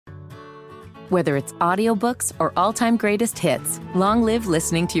Whether it's audiobooks or all-time greatest hits, long live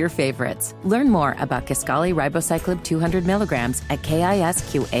listening to your favorites. Learn more about Kisqali Ribociclib 200 milligrams at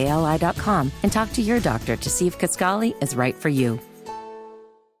KISQALI.com and talk to your doctor to see if Kisqali is right for you.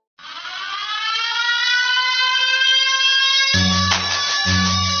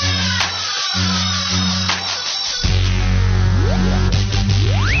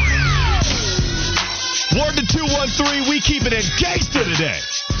 Word to 213, we keep it in gangster today.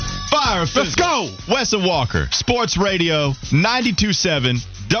 Fire, Fizzle. Let's go. Wes and Walker, Sports Radio, 92.7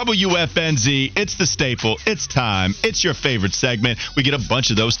 WFNZ. It's the staple. It's time. It's your favorite segment. We get a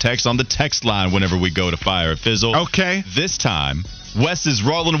bunch of those texts on the text line whenever we go to Fire, Fizzle. Okay. This time, Wes is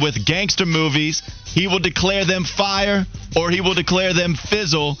rolling with gangster movies. He will declare them fire or he will declare them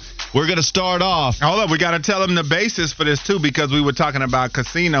fizzle. We're going to start off. Hold up. We got to tell them the basis for this, too, because we were talking about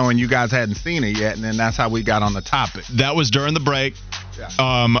Casino and you guys hadn't seen it yet, and then that's how we got on the topic. That was during the break.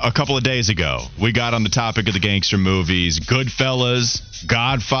 A couple of days ago, we got on the topic of the gangster movies. Goodfellas,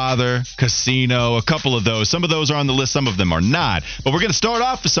 Godfather, Casino, a couple of those. Some of those are on the list, some of them are not. But we're going to start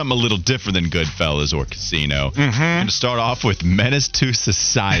off with something a little different than Goodfellas or Casino. We're going to start off with Menace to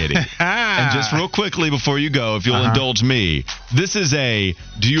Society. And just real quickly before you go, if you'll indulge me, this is a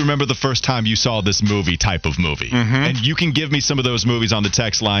do you remember the first time you saw this movie type of movie? And you can give me some of those movies on the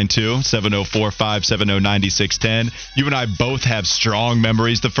text line too, 704-570-9610. You and I both have strong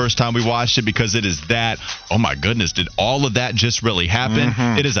memories the first time we watched it because it is that, oh my goodness, did all of that just really happen?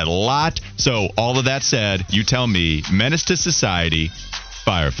 It is a lot. So all of that said, you tell me, Menace to Society,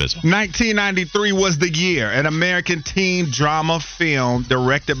 Fire, Fizzle. 1993 was the year. An American teen drama film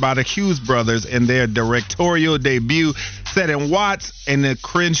directed by the Hughes brothers in their directorial debut, set in Watts in the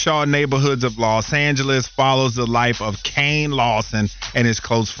Crenshaw neighborhoods of Los Angeles, follows the life of Kane Lawson and his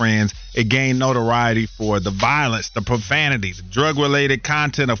close friends. It gained notoriety for the violence, the profanity, the drug-related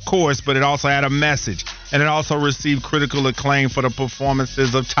content, of course, but it also had a message. And it also received critical acclaim for the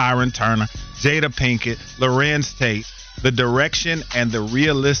performances of Tyron Turner, Jada Pinkett, Lorenz Tate, the direction and the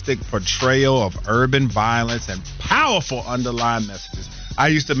realistic portrayal of urban violence and powerful underlying messages. I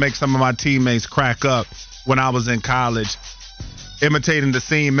used to make some of my teammates crack up when I was in college, imitating the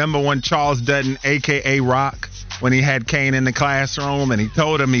scene. Remember when Charles Dutton, a.k.a. Rock, when he had Kane in the classroom and he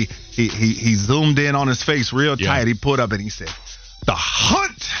told him he zoomed in on his face real tight. He put up and he said, "The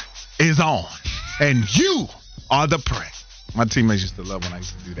hunt is on and you are the prey." My teammates used to love when I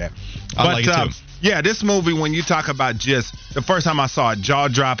used to do that. I like it too. Yeah, this movie, when you talk about just the first time I saw it,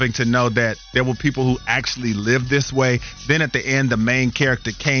 jaw-dropping to know that there were people who actually lived this way. Then at the end, the main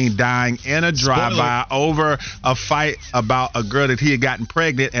character, Kane, dying in a drive-by over a fight about a girl that he had gotten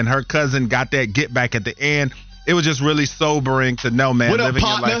pregnant, and her cousin got that get back at the end. It was just really sobering to know, man, living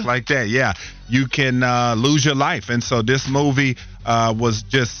your life like that. Yeah, you can lose your life. And so this movie was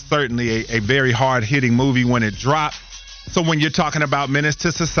just certainly a very hard-hitting movie when it dropped. So when you're talking about Menace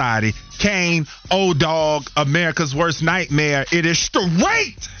to Society, Kane, Old Dog, America's Worst Nightmare, it is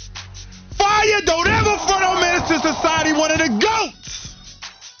straight fire. Don't ever front on Menace to Society, one of the GOATs.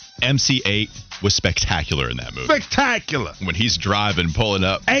 MC8 was spectacular in that movie. Spectacular. When he's driving, pulling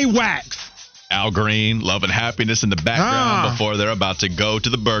up. A-Wax. Al Green, Love and Happiness in the background before they're about to go to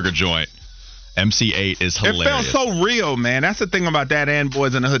the burger joint. MC8 is hilarious. It felt so real, man. That's the thing about that and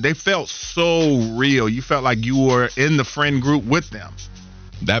Boys in the Hood. They felt so real. You felt like you were in the friend group with them.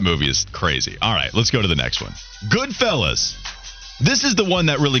 That movie is crazy. All right, let's go to the next one. Goodfellas. This is the one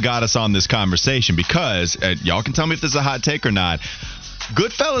that really got us on this conversation because, y'all can tell me if this is a hot take or not,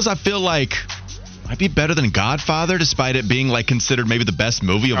 Goodfellas, I feel like, might be better than Godfather, despite it being like considered maybe the best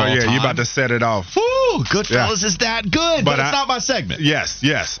movie of all time. You about to set it off. Woo! Goodfellas is that good, but it's not my segment.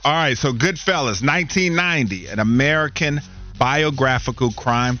 Yes. All right, so Goodfellas, 1990, an American biographical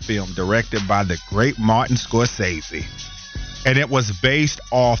crime film directed by the great Martin Scorsese. And it was based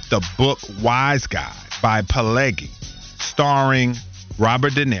off the book Wise Guy by Pileggi, starring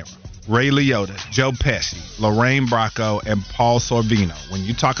Robert De Niro, Ray Liotta, Joe Pesci, Lorraine Bracco, and Paul Sorvino. When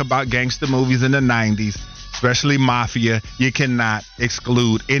you talk about gangster movies in the 90s, especially Mafia, you cannot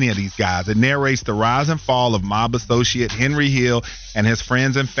exclude any of these guys. It narrates the rise and fall of mob associate Henry Hill and his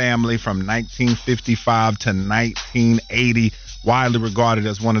friends and family from 1955 to 1980, widely regarded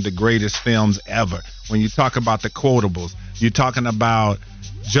as one of the greatest films ever. When you talk about the quotables, you're talking about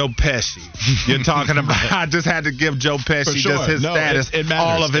Joe Pesci. You're talking about, I just had to give Joe Pesci just his status,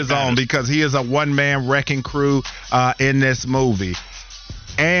 all of his own, because he is a one-man wrecking crew in this movie.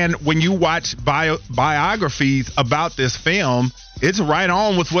 And when you watch biographies about this film, it's right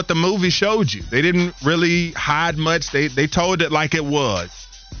on with what the movie showed you. They didn't really hide much. They told it like it was.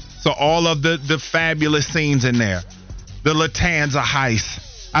 So all of the fabulous scenes in there, the Latanza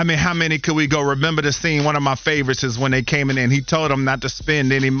heist, I mean, how many could we go? Remember the scene, one of my favorites is when they came in there and he told them not to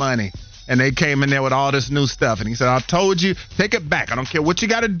spend any money. And they came in there with all this new stuff. And he said, I told you, take it back. I don't care what you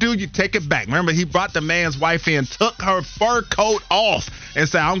got to do, you take it back. Remember, he brought the man's wife in, took her fur coat off, and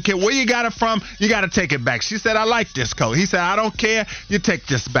said, I don't care where you got it from, you got to take it back. She said, I like this coat. He said, I don't care, you take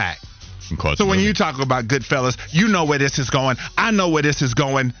this back. So when you talk about Goodfellas, you know where this is going. I know where this is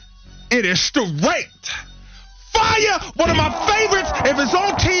going. It is straight fire. One of my favorites. If it's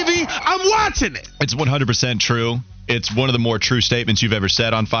on TV, I'm watching it. It's 100% true. It's one of the more true statements you've ever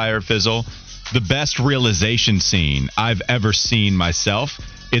said on Fire Fizzle. The best realization scene I've ever seen myself.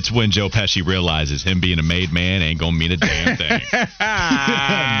 It's when Joe Pesci realizes him being a made man ain't gonna mean a damn thing.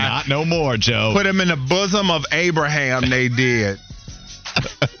 Not no more, Joe. Put him in the bosom of Abraham, they did.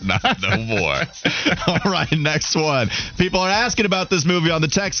 Not no more. All right, next one. People are asking about this movie on the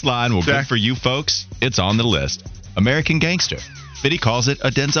text line. Well, good for you folks. It's on the list. American Gangster. Biddy calls it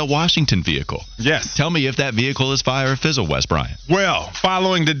a Denzel Washington vehicle. Yes. Tell me if that vehicle is Fire or Fizzle, Wes Bryant. Well,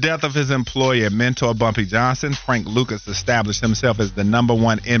 following the death of his employer and mentor, Bumpy Johnson, Frank Lucas established himself as the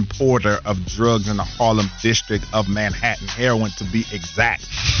 #1 importer of drugs in the Harlem district of Manhattan, heroin to be exact.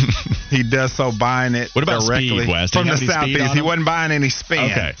 He does so buying it what about directly speed, Wes? from the Southeast. He wasn't buying any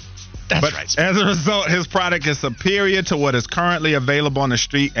spin. Okay. That's right. As a result, his product is superior to what is currently available on the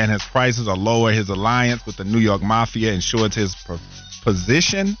street, and his prices are lower. His alliance with the New York Mafia ensures his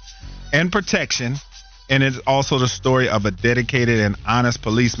position and protection, and it's also the story of a dedicated and honest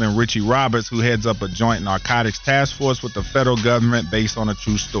policeman, Richie Roberts, who heads up a joint narcotics task force with the federal government based on a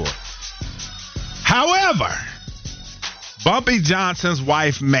true story. However, Bumpy Johnson's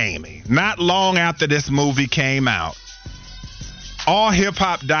wife, Mamie, not long after this movie came out,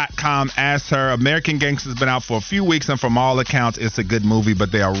 AllHipHop.com asked her, American Gangster's been out for a few weeks, and from all accounts, it's a good movie,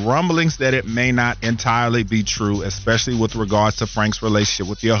 but there are rumblings that it may not entirely be true, especially with regards to Frank's relationship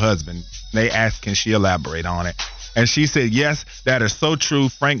with your husband. They asked, can she elaborate on it? And she said, yes, that is so true.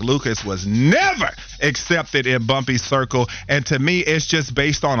 Frank Lucas was never accepted in Bumpy's circle, and to me, it's just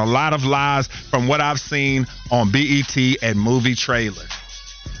based on a lot of lies from what I've seen on BET and movie trailers.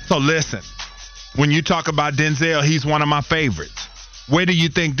 So listen, when you talk about Denzel, he's one of my favorites. Where do you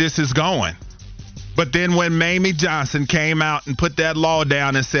think this is going? But then when Mamie Johnson came out and put that law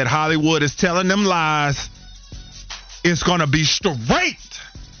down and said Hollywood is telling them lies, it's going to be straight.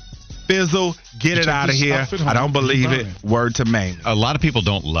 Fizzle, get it out of here. I don't believe it. Word to Mamie. A lot of people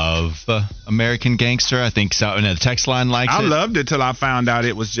don't love American Gangster. I think so. And the text line likes it. I loved it till I found out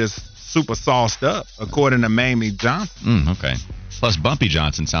it was just super sauced up, according to Mamie Johnson. Okay. Plus, Bumpy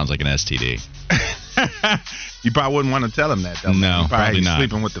Johnson sounds like an STD. You probably wouldn't want to tell him that, though. No, probably not.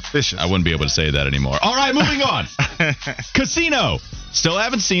 Sleeping with the fishes. I wouldn't be able to say that anymore. All right, moving on. Casino. Still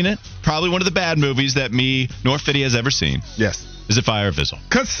haven't seen it. Probably one of the bad movies that me nor Fiddy has ever seen. Yes. Is it Fire or Fizzle?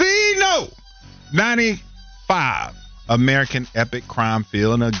 Casino. 95. American epic crime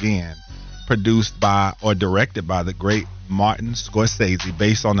film, again produced by or directed by the great Martin Scorsese,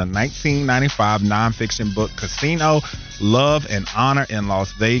 based on the 1995 nonfiction book Casino, Love and Honor in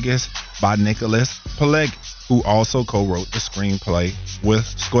Las Vegas by Nicholas Pileggi, who also co-wrote the screenplay with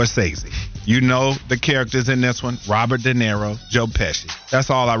Scorsese. You know the characters in this one: Robert De Niro, Joe Pesci.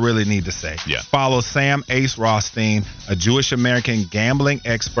 That's all I really need to say. Yeah. Follows Sam Ace Rothstein, a Jewish-American gambling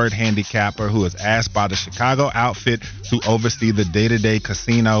expert handicapper who is asked by the Chicago outfit to oversee the day-to-day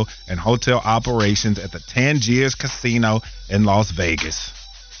casino and hotel operations at the Tangiers Casino in Las Vegas.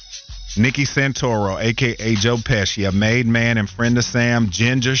 Nicky Santoro, a.k.a. Joe Pesci, a made man and friend of Sam,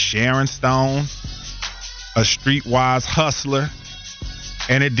 Ginger Sharon Stone, a streetwise hustler.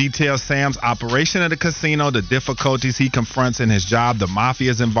 And it details Sam's operation of the casino, the difficulties he confronts in his job, the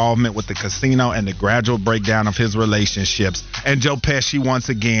mafia's involvement with the casino, and the gradual breakdown of his relationships. And Joe Pesci, once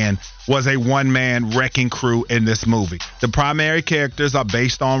again, was a one-man wrecking crew in this movie. The primary characters are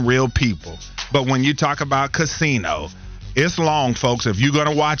based on real people. But when you talk about Casino, it's long, folks. If you're going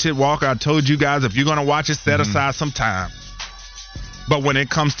to watch it, Walker, I told you guys, if you're going to watch it, set aside some time. But when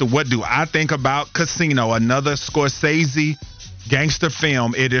it comes to what do I think about Casino, another Scorsese gangster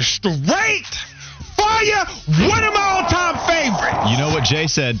film, it is straight fire. One of my all-time favorites. You know what Jay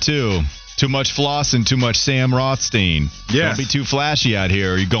said, too? Too much floss and too much Sam Rothstein. Yes. Don't be too flashy out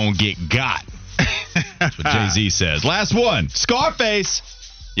here or you're going to get got. That's what Jay-Z says. Last one, Scarface.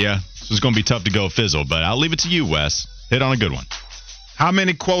 Yeah, this is going to be tough to go Fizzle, but I'll leave it to you, Wes. Hit on a good one. How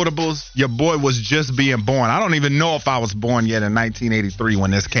many quotables? Your boy was just being born. I don't even know if I was born yet in 1983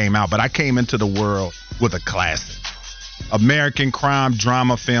 when this came out, but I came into the world with a classic. American crime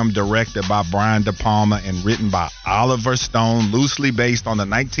drama film directed by Brian De Palma and written by Oliver Stone, loosely based on the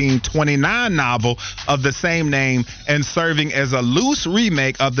 1929 novel of the same name and serving as a loose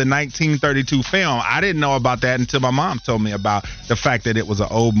remake of the 1932 film. I didn't know about that until my mom told me about the fact that it was an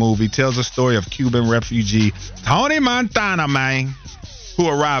old movie. Tells the story of Cuban refugee Tony Montana, man, who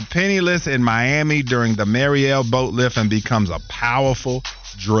arrived penniless in Miami during the Mariel boat lift and becomes a powerful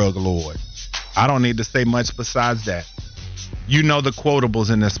drug lord. I don't need to say much besides that. You know the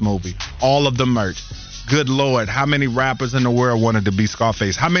quotables in this movie. All of the merch. Good Lord, how many rappers in the world wanted to be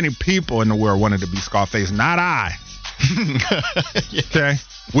Scarface? How many people in the world wanted to be Scarface? Not I. Okay?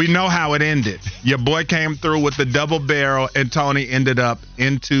 We know how it ended. Your boy came through with the double barrel, and Tony ended up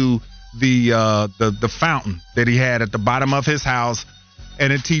into the fountain that he had at the bottom of his house,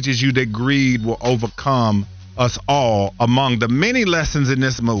 and it teaches you that greed will overcome us all among the many lessons in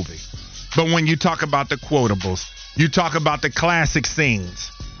this movie. But when you talk about the quotables, you talk about the classic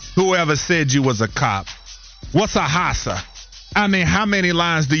scenes. Whoever said you was a cop? What's a hossa? I mean, how many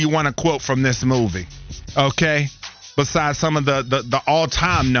lines do you want to quote from this movie? Okay? Besides some of the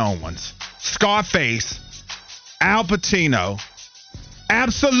all-time known ones. Scarface, Al Pacino,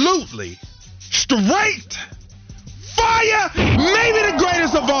 absolutely, straight, fire, maybe the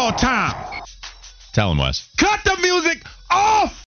greatest of all time. Tell him, Wes. Cut the music off!